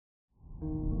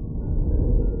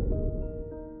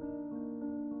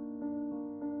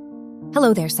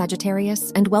Hello there,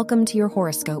 Sagittarius, and welcome to your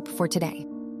horoscope for today,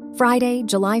 Friday,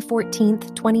 July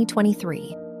 14th,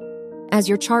 2023. As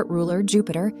your chart ruler,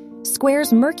 Jupiter,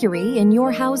 squares Mercury in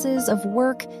your houses of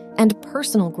work and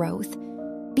personal growth,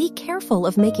 be careful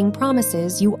of making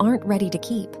promises you aren't ready to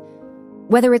keep.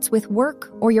 Whether it's with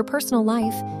work or your personal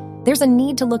life, there's a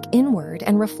need to look inward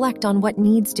and reflect on what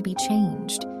needs to be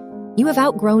changed. You have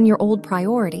outgrown your old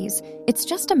priorities. It's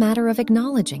just a matter of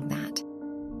acknowledging that.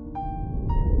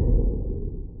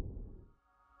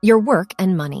 Your work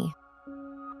and money.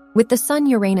 With the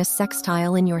Sun-Uranus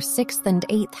sextile in your 6th and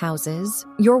 8th houses,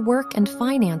 your work and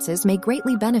finances may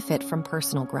greatly benefit from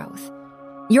personal growth.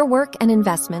 Your work and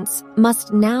investments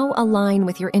must now align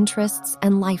with your interests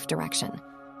and life direction.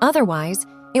 Otherwise,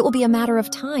 it will be a matter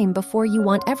of time before you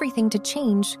want everything to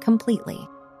change completely.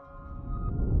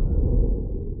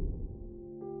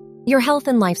 Your health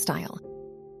and lifestyle.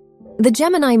 The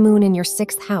Gemini moon in your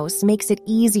 6th house makes it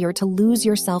easier to lose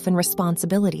yourself in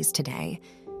responsibilities today.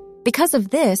 Because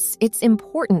of this, it's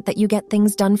important that you get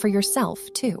things done for yourself,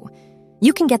 too.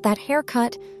 You can get that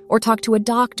haircut or talk to a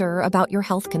doctor about your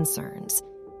health concerns.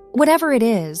 Whatever it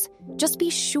is, just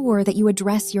be sure that you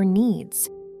address your needs.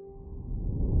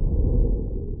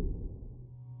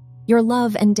 Your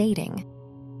love and dating.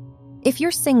 If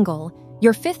you're single,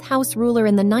 your 5th house ruler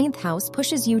in the 9th house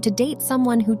pushes you to date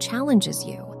someone who challenges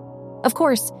you. Of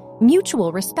course,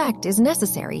 mutual respect is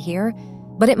necessary here,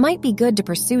 but it might be good to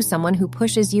pursue someone who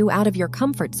pushes you out of your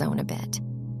comfort zone a bit.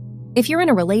 If you're in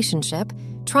a relationship,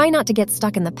 try not to get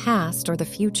stuck in the past or the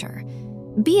future.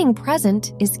 Being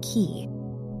present is key.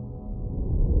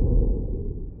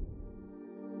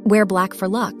 Wear black for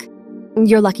luck.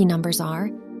 Your lucky numbers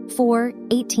are 4,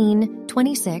 18,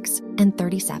 26, and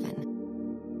 37.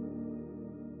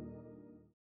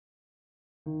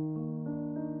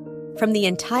 From the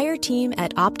entire team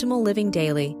at Optimal Living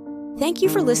Daily, thank you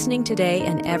for listening today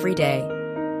and every day.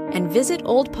 And visit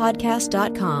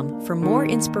oldpodcast.com for more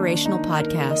inspirational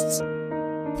podcasts.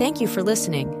 Thank you for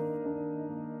listening.